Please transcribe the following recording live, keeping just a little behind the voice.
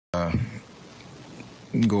Gordon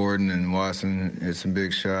and Watson hit some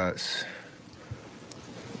big shots.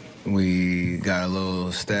 We got a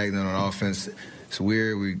little stagnant on offense. It's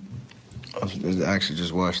weird. I actually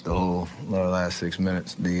just watched the whole last 6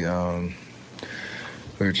 minutes. We were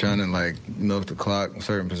trying to milk the clock in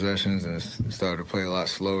certain possessions and started to play a lot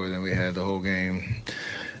slower than we had the whole game.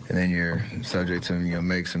 And then you're subject to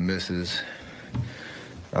make some misses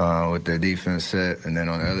with their defense set. And then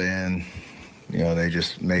on the other end, they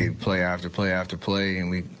just made play after play after play, and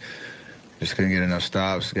we just couldn't get enough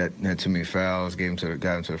stops. Had too many fouls. Got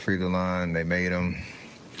them to the free throw line. They made them.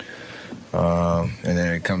 And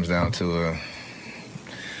then it comes down to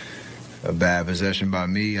a bad possession by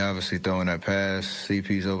me, obviously throwing that pass.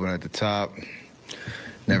 CP's open at the top.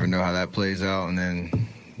 Never know how that plays out. And then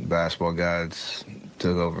basketball gods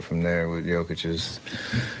took over from there with Jokic's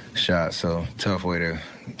shot. So tough way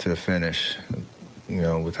to finish,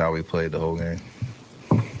 with how we played the whole game.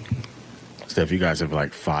 Steph, you guys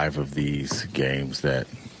have 5 of these games that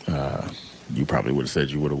you probably would have said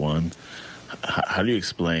you would have won. How do you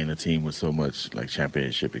explain a team with so much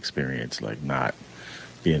championship experience not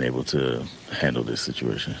being able to handle this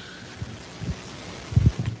situation?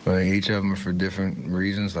 Well, each of them are for different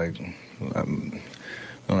reasons. We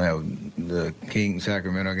only have the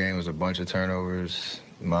King-Sacramento game was a bunch of turnovers.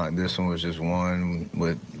 This one was just one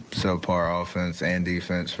with subpar offense and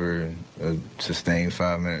defense for a sustained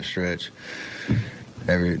 5-minute stretch.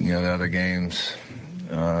 The other games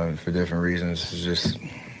for different reasons. It's just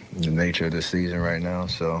the nature of the season right now.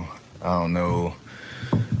 So I don't know.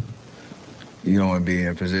 You don't want to be in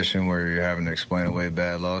a position where you're having to explain away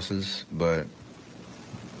bad losses, but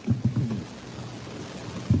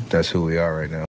that's who we are right now.